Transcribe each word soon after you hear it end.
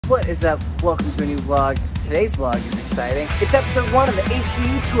What is up? Welcome to a new vlog. Today's vlog is exciting. It's episode 1 of the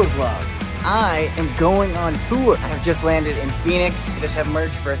HCU tour vlogs. I am going on tour. I have just landed in Phoenix. I just have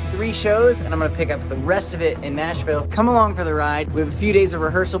merch for 3 shows and I'm gonna pick up the rest of it in Nashville. Come along for the ride. We have a few days of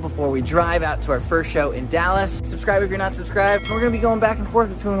rehearsal before we drive out to our first show in Dallas. Subscribe if you're not subscribed. We're gonna be going back and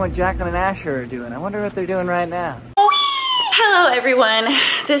forth between what Jaclyn and Asher are doing. I wonder what they're doing right now. Hello everyone.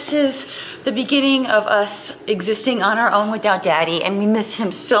 This is the beginning of us existing on our own without Daddy, and we miss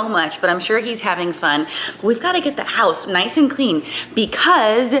him so much, but I'm sure he's having fun. But we've got to get the house nice and clean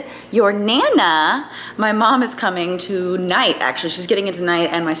because your Nana, my mom, is coming tonight. Actually, she's getting in tonight,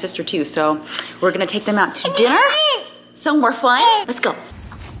 and my sister too. So we're gonna take them out to dinner. So more fun. Let's go.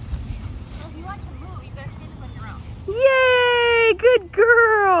 Yay! Good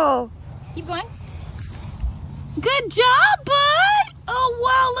girl. Keep going. Good job, bud! Oh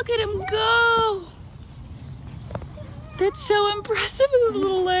wow, look at him go! That's so impressive with his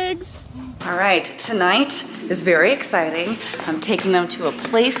little legs. All right, tonight is very exciting. I'm taking them to a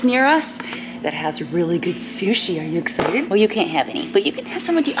place near us that has really good sushi. Are you excited? Well, you can't have any, but you can have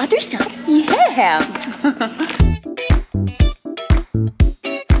some of the other stuff. Yeah!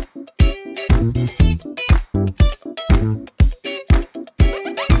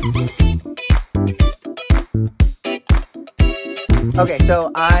 Okay,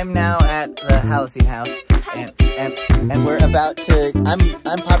 so I'm now at the Halocene house, and we're about to. I'm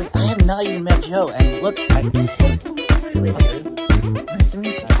popping. I have not even met Joe, and look. Nice to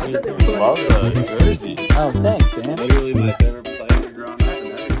meet you. Love the jersey. Oh, thanks, man. Literally my favorite player growing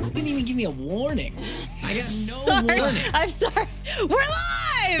up. You didn't even give me a warning. I got no warning. I'm sorry. We're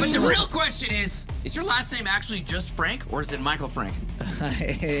live! But the real question is your last name actually just Frank, or is it Michael Frank?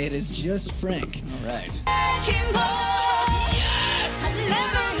 It is just Frank. All right.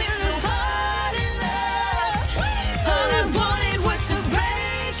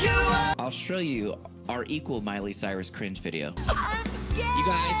 I'll show you our equal Miley Cyrus cringe video. You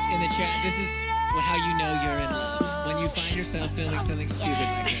guys in the chat, this is how you know you're in love. When you find yourself filming something stupid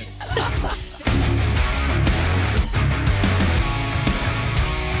like this.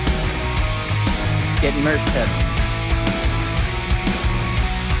 Getting merch tips.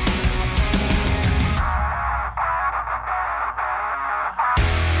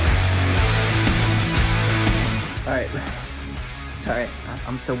 All right. Sorry,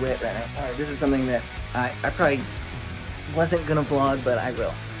 I'm so wet right now. All right, this is something that I probably wasn't gonna vlog, but I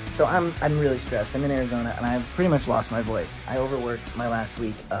will. So I'm really stressed. I'm in Arizona and I've pretty much lost my voice. I overworked my last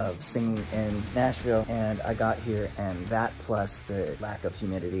week of singing in Nashville and I got here, and that plus the lack of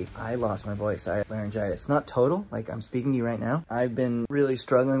humidity, I lost my voice. I had laryngitis. Not total, like I'm speaking to you right now. I've been really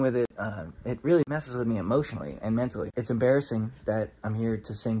struggling with it. It really messes with me emotionally and mentally. It's embarrassing that I'm here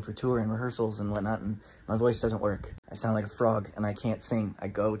to sing for tour and rehearsals and whatnot, and my voice doesn't work. I sound like a frog and I can't sing. I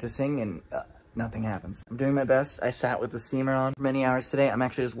go to sing and nothing happens. I'm doing my best. I sat with the steamer on for many hours today. I'm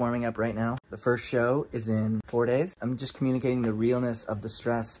actually just warming up right now. The first show is in 4 days. I'm just communicating the realness of the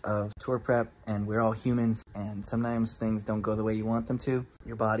stress of tour prep, and we're all humans, and sometimes things don't go the way you want them to.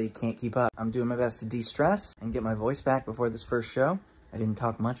 Your body can't keep up. I'm doing my best to de-stress and get my voice back before this first show. I didn't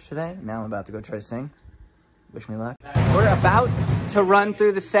talk much today. Now I'm about to go try to sing. Wish me luck. We're about to run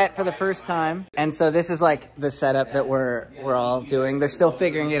through the set for the first time, and so this is like the setup that we're all doing. They're still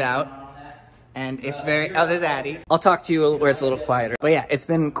figuring it out. And it's very, oh, there's Addie. I'll talk to you where it's a little quieter. But yeah, it's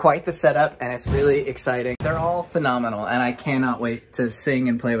been quite the setup and it's really exciting. They're all phenomenal and I cannot wait to sing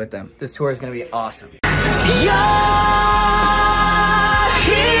and play with them. This tour is gonna be awesome. You're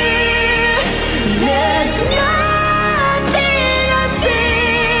here. There's nothing I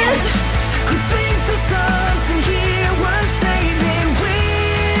feel. Who thinks there's something here worth saving?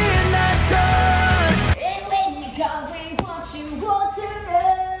 We're not done. And when you come, we want you all to know.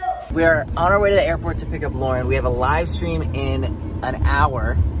 We are on our way to the airport to pick up Lauren. We have a live stream in an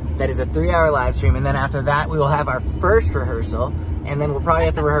hour. That is a 3-hour live stream. And then after that, we will have our first rehearsal. And then we'll probably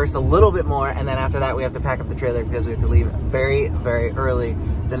have to rehearse a little bit more. And then after that, we have to pack up the trailer because we have to leave very, very early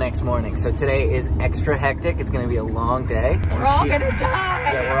the next morning. So today is extra hectic. It's gonna be a long day. And We're all gonna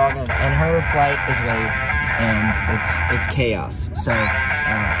die. Yeah, we're all gonna die. And her flight is late and it's chaos. So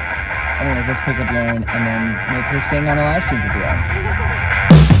anyways, let's pick up Lauren and then make her sing on a live stream for 3 hours.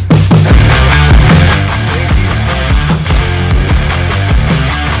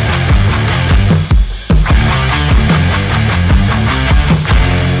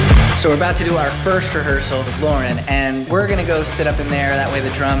 So we're about to do our first rehearsal with Lauren, and we're gonna go sit up in there. That way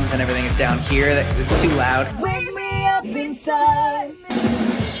the drums and everything is down here. It's too loud. Wake me up inside.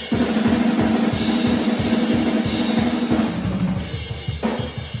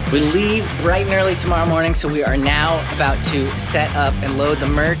 We leave bright and early tomorrow morning, so we are now about to set up and load the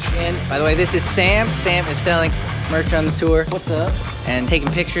merch in. By the way, this is Sam. Sam is selling merch on the tour. What's up? And taking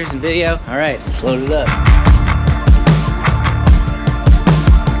pictures and video. All right, let's load it up.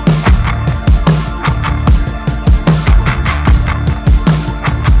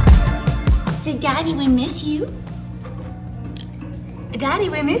 Say, Daddy, we miss you. Daddy,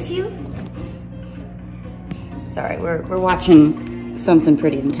 we miss you. Sorry, we're watching something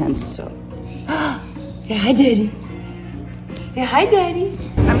pretty intense, so. Say hi, Daddy. Say hi, Daddy.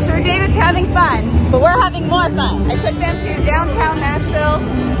 I'm sure David's having fun, but we're having more fun. I took them to downtown Nashville,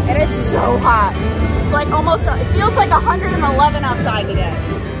 and it's so hot. It's like almost, it feels like 111 outside today.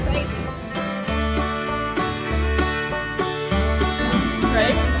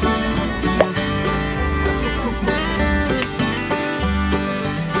 Right?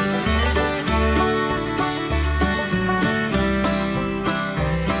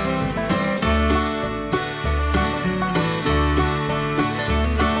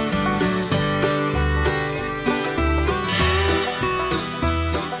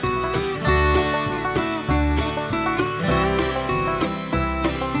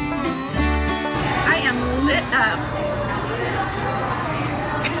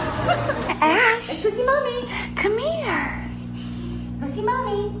 Ash, go see Mommy. Come here. Go see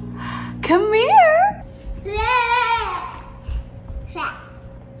Mommy. Come here.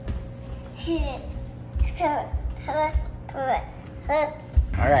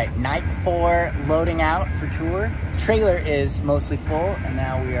 All right, night 4, loading out for tour. Trailer is mostly full, and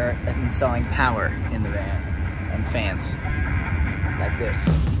now we are installing power in the van and fans like this.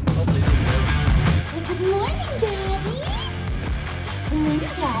 Say good morning, Daddy. Good morning,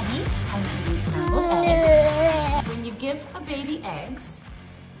 Daddy. I'm eating scrambled eggs. When you give a baby eggs,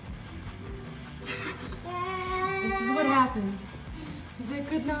 this is what happens. Is that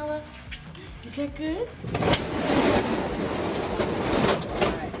good, Nala? Is that good?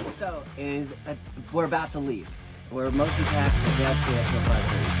 So we're about to leave. We're mostly packed. My dad's staying up till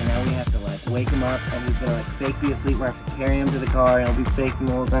 5:30, so now we have to like wake him up, and he's gonna like fake be asleep. We have to carry him to the car, and he'll be faking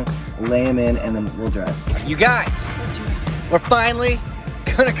the whole time. Lay him in, and then we'll drive. You guys, we're finally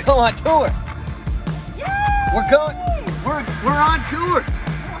gonna go on tour. Yay! We're going. We're on tour.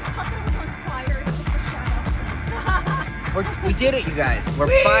 We did it, you guys. We're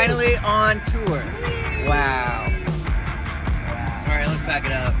finally on tour. Wow. All right, let's back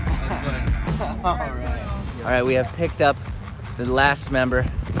it up. All right, we have picked up the last member.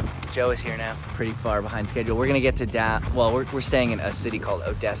 Joe is here now, pretty far behind schedule. We're gonna get to we're staying in a city called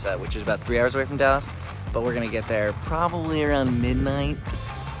Odessa, which is about 3 hours away from Dallas, but we're gonna get there probably around midnight.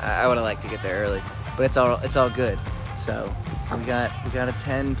 I would have liked to get there early, but it's all good. So we got a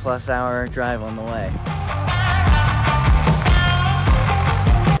 10+ hour drive on the way.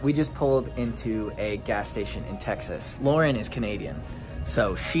 We just pulled into a gas station in Texas. Lauren is Canadian,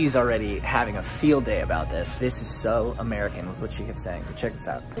 so she's already having a field day about this. This is so American, was what she kept saying. But check this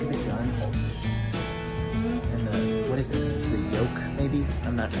out. Look at the gun. And what is this? This is a yoke, maybe?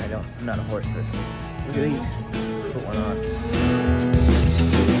 I'm not a horse person. Look at these. Put one on.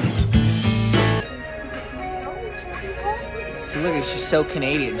 See, look, she's so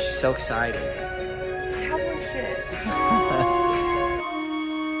Canadian. She's so excited. It's cowboy shit.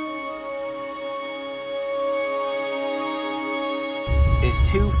 It's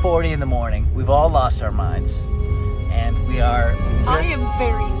 2:40 in the morning. We've all lost our minds. And we are I am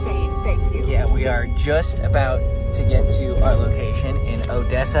very sane, thank you. Yeah, we are just about to get to our location in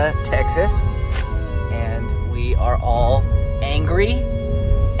Odessa, Texas. And we are all angry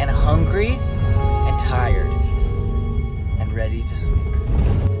and hungry and tired and ready to sleep.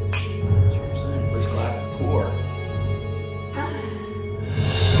 First class tour.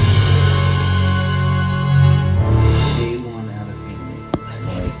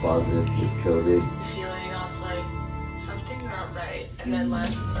 Positive with COVID. Feeling off like something's not right, and then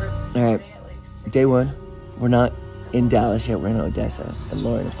last All right, day 1. We're not in Dallas yet. We're in Odessa, and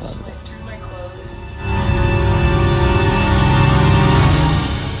Lauren is positive. turn my clothes.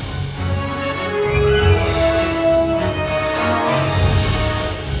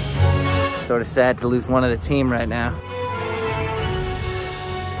 Sort of sad to lose one of the team right now.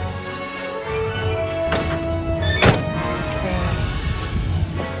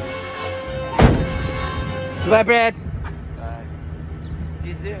 Goodbye, Brad. Bye. See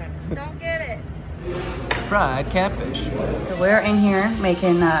you soon. Don't get it. Fried catfish. So we're in here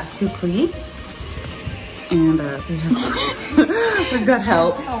making soupli, and we've got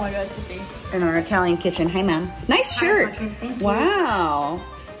help. Oh my god, Tiffy. In our Italian kitchen. Hi, ma'am. Nice shirt. Thank you. Wow.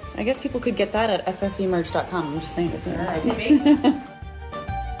 I guess people could get that at ffemerch.com. I'm just saying, isn't it?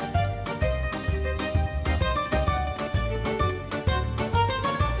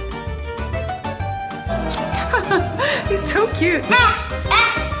 He's so cute.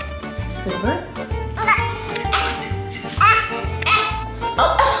 Skipper?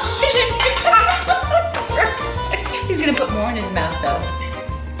 Oh, he's gonna put more in his mouth though.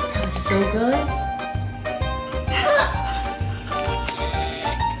 That was so good.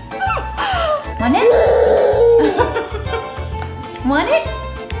 Want it? Want it?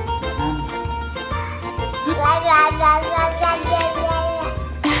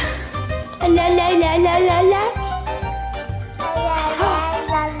 La la la la la la.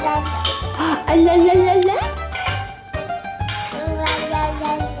 La la la la.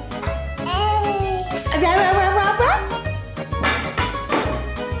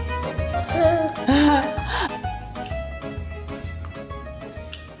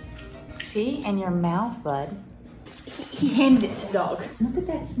 See, in your mouth, bud. He handed it to the dog. Look at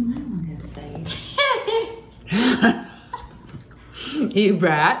that smile on his face. You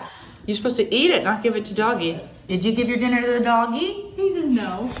brat. You're supposed to eat it, not give it to doggy. Did you give your dinner to the doggy? He says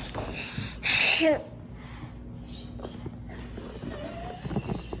no.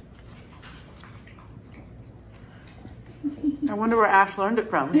 I wonder where Ash learned it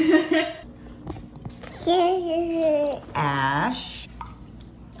from. Ash.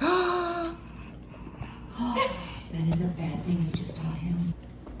 That is a bad thing you just taught him.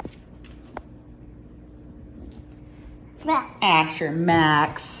 Ash or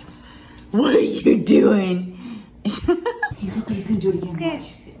Max, what are you doing? He's gonna do it again,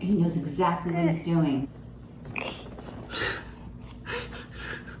 watch. He knows exactly what he's doing.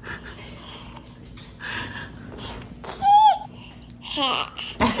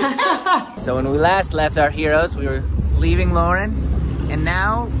 So when we last left our heroes, we were leaving Lauren, and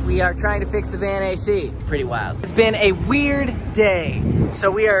now we are trying to fix the van AC. Pretty wild. It's been a weird day. So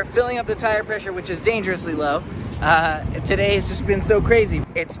we are filling up the tire pressure, which is dangerously low. Today has just been so crazy.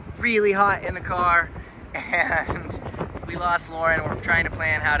 It's really hot in the car, and we lost Lauren. We're trying to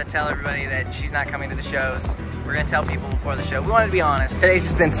plan how to tell everybody that she's not coming to the shows. We're gonna tell people before the show. We wanted to be honest. Today's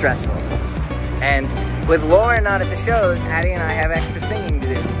just been stressful. And with Lauren not at the shows, Addie and I have extra singing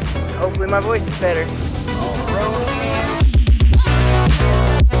to do. Hopefully my voice is better.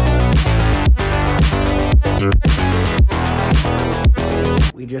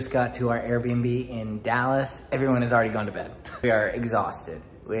 We just got to our Airbnb in Dallas. Everyone has already gone to bed. We are exhausted.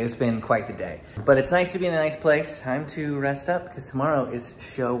 It's been quite the day. But it's nice to be in a nice place. Time to rest up because tomorrow is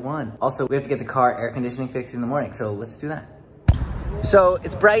show 1. Also, we have to get the car air conditioning fixed in the morning, so let's do that. So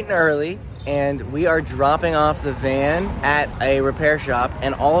it's bright and early, and we are dropping off the van at a repair shop,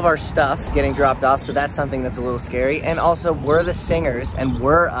 and all of our stuff is getting dropped off, so that's something that's a little scary. And also, we're the singers, and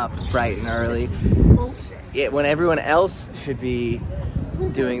we're up bright and early. Bullshit. Yeah, when everyone else should be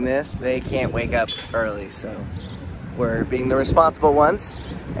doing this, they can't wake up early, so we're being the responsible ones,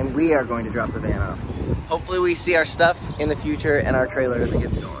 and we are going to drop the van off. Hopefully we see our stuff in the future, and our trailer doesn't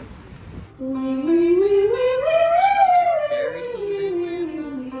get stolen.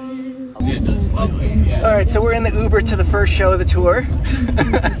 All right, so we're in the Uber to the first show of the tour.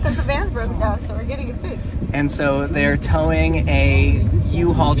 Because the van's broken down, so we're getting it fixed. And so they're towing a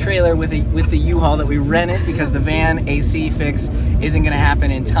U-Haul trailer with the U-Haul that we rented because the van AC fix isn't gonna happen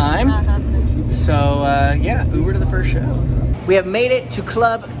in time. Not happening. So yeah, Uber to the first show. We have made it to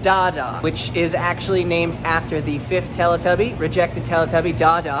Club Dada, which is actually named after the 5th Teletubby, rejected Teletubby,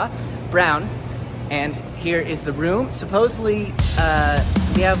 Dada, Brown. And here is the room. Supposedly,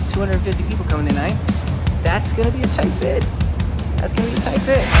 we have 250 people coming tonight. That's gonna be a tight fit. That's gonna be a tight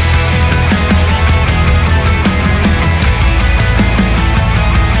fit.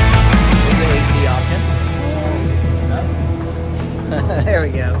 There's the AC option. There we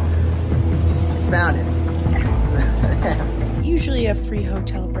go. Just found it. Usually a free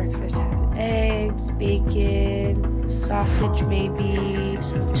hotel breakfast has eggs, bacon, sausage maybe,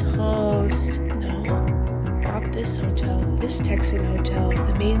 some toast. No, not this hotel. This Texan hotel,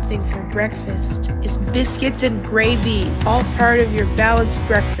 the main thing for breakfast is biscuits and gravy, all part of your balanced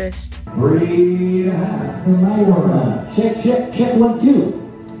breakfast. 3.5 in my order. Check, check, check, 1,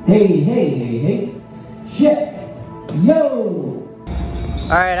 2. Hey. Check. Yo.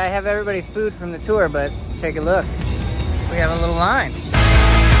 All right, I have everybody's food from the tour, but take a look. We have a little line.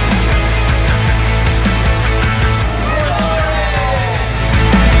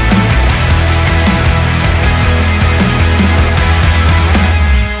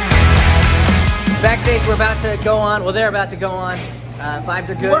 Backstage, we're about to go on. Well, they're about to go on. Vibes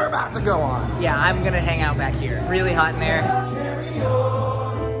are good. We're about to go on. Yeah, I'm gonna hang out back here. Really hot in there.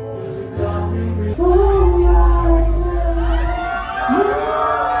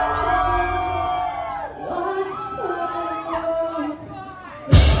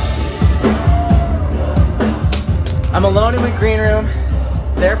 I'm alone in my green room.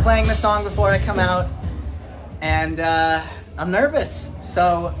 They're playing the song before I come out, and I'm nervous.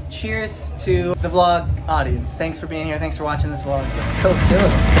 So cheers to the vlog audience. Thanks for being here. Thanks for watching this vlog. Let's go do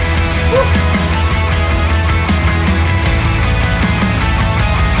it. Woo!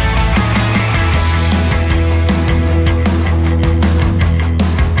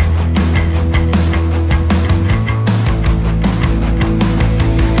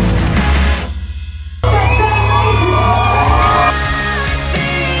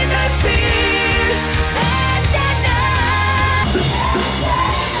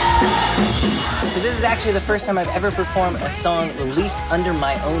 This is actually the first time I've ever performed a song released under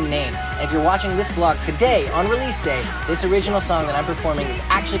my own name. And if you're watching this vlog today, on release day, this original song that I'm performing is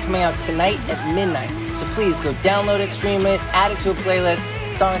actually coming out tonight at midnight. So please go download it, stream it, add it to a playlist.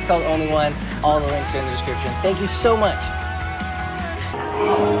 The song is called Only One. All the links are in the description. Thank you so much.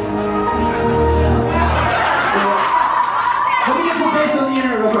 Let me get some bass on the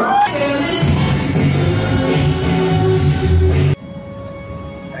internet real quick.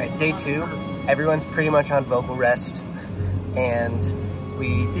 Alright, day 2. Everyone's pretty much on vocal rest, and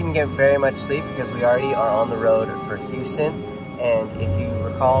we didn't get very much sleep because we already are on the road for Houston. And if you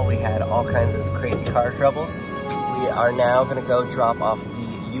recall, we had all kinds of crazy car troubles. We are now going to go drop off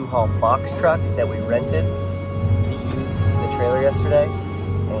the U-Haul box truck that we rented to use the trailer yesterday,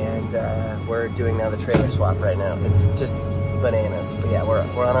 and we're doing now the trailer swap right now. It's just bananas, but yeah, we're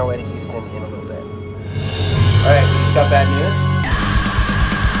on our way to Houston in a little bit. Alright, we just got bad news.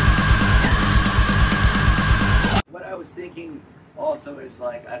 I was thinking also is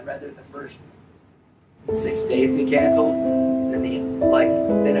like I'd rather the first 6 days be canceled than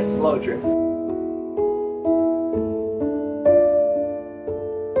a slow trip.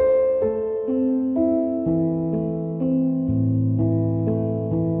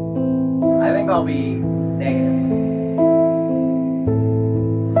 I think I'll be negative.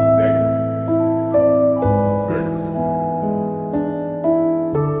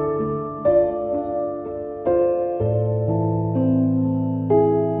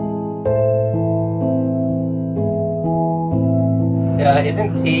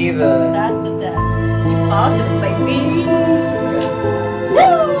 Isn't T the... That's the test. Positive, baby. Woo!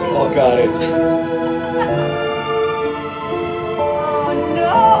 Oh, got it. Oh, no.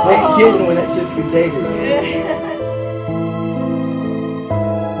 I ain't kidding when that shit's contagious.